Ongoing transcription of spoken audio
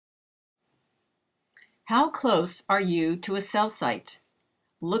How close are you to a cell site?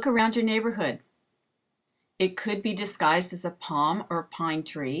 Look around your neighborhood. It could be disguised as a palm or pine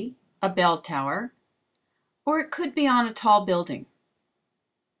tree, a bell tower, or it could be on a tall building.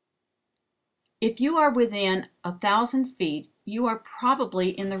 If you are within 1,000 feet, you are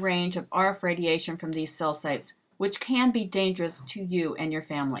probably in the range of RF radiation from these cell sites, which can be dangerous to you and your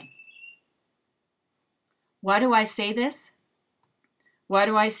family. Why do I say this? Why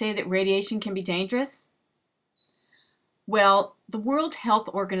do I say that radiation can be dangerous? Well, the World Health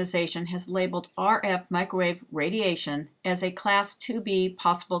Organization has labeled RF microwave radiation as a Class 2B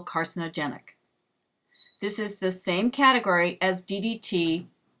possible carcinogenic. This is the same category as DDT,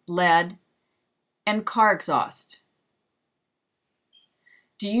 lead, and car exhaust.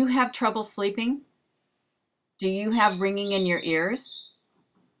 Do you have trouble sleeping? Do you have ringing in your ears?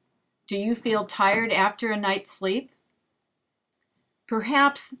 Do you feel tired after a night's sleep?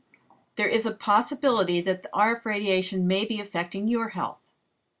 Perhaps there is a possibility that the RF radiation may be affecting your health.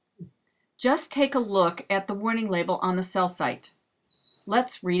 Just take a look at the warning label on the cell site.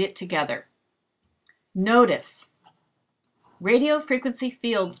 Let's read it together. Notice, radio frequency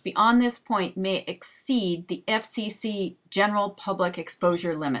fields beyond this point may exceed the FCC general public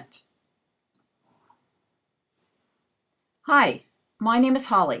exposure limit. Hi, my name is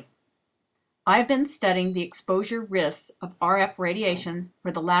Holly. I've been studying the exposure risks of RF radiation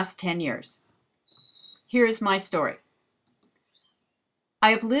for the last 10 years. Here's my story.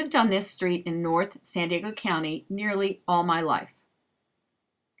 I have lived on this street in North San Diego County nearly all my life.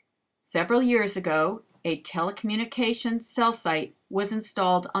 Several years ago, a telecommunication cell site was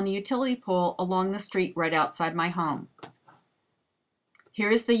installed on the utility pole along the street right outside my home. Here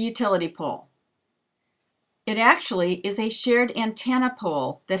is the utility pole. It actually is a shared antenna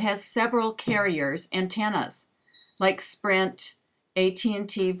pole that has several carriers' antennas, like Sprint,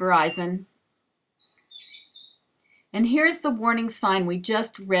 AT&T, Verizon. And here's the warning sign we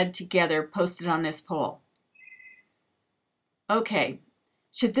just read together posted on this pole. Okay,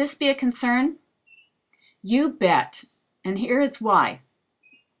 should this be a concern? You bet, and here is why.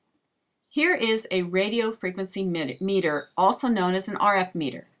 Here is a radio frequency meter, also known as an RF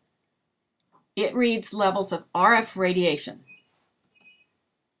meter. It reads levels of RF radiation.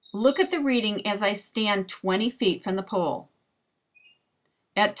 Look at the reading as I stand 20 feet from the pole.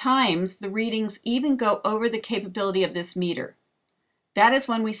 At times, the readings even go over the capability of this meter. That is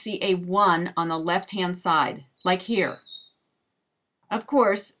when we see a 1 on the left-hand side, like here. Of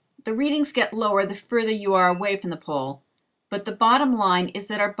course, the readings get lower the further you are away from the pole, but the bottom line is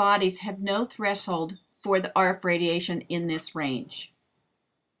that our bodies have no threshold for the RF radiation in this range.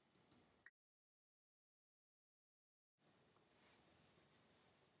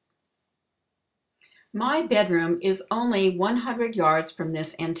 My bedroom is only 100 yards from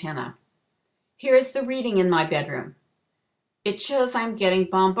this antenna. Here is the reading in my bedroom. It shows I'm getting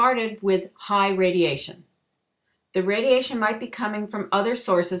bombarded with high radiation. The radiation might be coming from other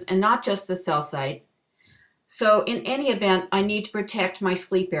sources and not just the cell site. So in any event, I need to protect my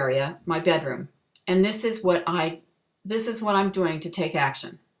sleep area, my bedroom. And this is what I'm doing to take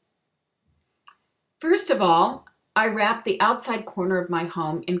action. First of all, I wrapped the outside corner of my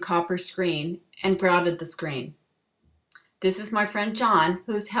home in copper screen and grouted the screen. This is my friend John,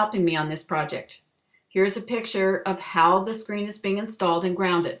 who's helping me on this project. Here's a picture of how the screen is being installed and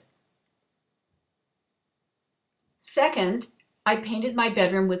grounded. Second, I painted my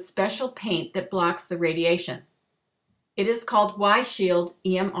bedroom with special paint that blocks the radiation. It is called Y-Shield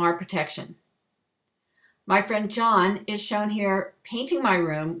EMR protection. My friend John is shown here painting my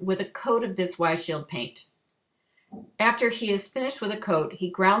room with a coat of this Y-Shield paint. After he is finished with a coat, he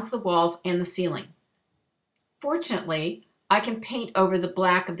grounds the walls and the ceiling. Fortunately, I can paint over the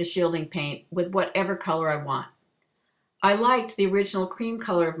black of the shielding paint with whatever color I want. I liked the original cream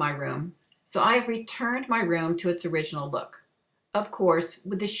color of my room, so I have returned my room to its original look. Of course,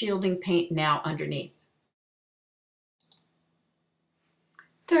 with the shielding paint now underneath.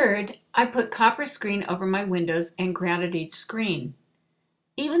 Third, I put copper screen over my windows and grounded each screen.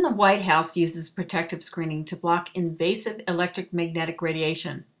 Even the White House uses protective screening to block invasive electromagnetic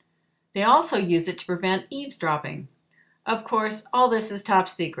radiation. They also use it to prevent eavesdropping. Of course, all this is top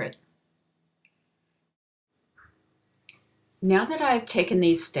secret. Now that I have taken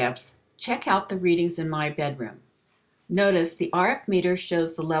these steps, check out the readings in my bedroom. Notice the RF meter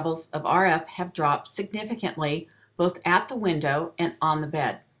shows the levels of RF have dropped significantly both at the window and on the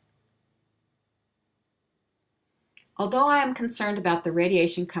bed. Although I am concerned about the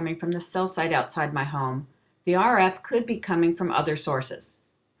radiation coming from the cell site outside my home, the RF could be coming from other sources.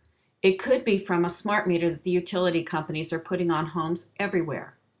 It could be from a smart meter that the utility companies are putting on homes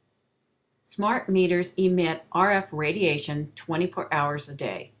everywhere. Smart meters emit RF radiation 24 hours a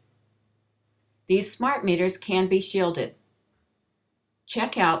day. These smart meters can be shielded.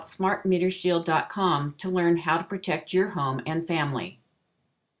 Check out smartmetershield.com to learn how to protect your home and family.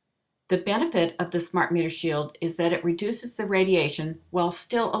 The benefit of the Smart Meter Shield is that it reduces the radiation while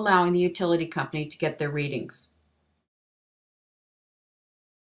still allowing the utility company to get their readings.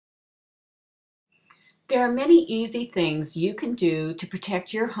 There are many easy things you can do to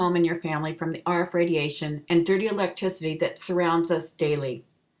protect your home and your family from the RF radiation and dirty electricity that surrounds us daily.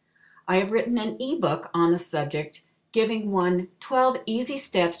 I have written an ebook on the subject, giving 12 easy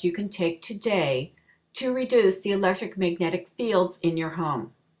steps you can take today to reduce the electromagnetic fields in your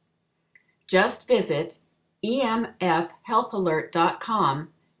home. Just visit emfhealthalert.com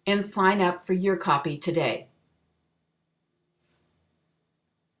and sign up for your copy today.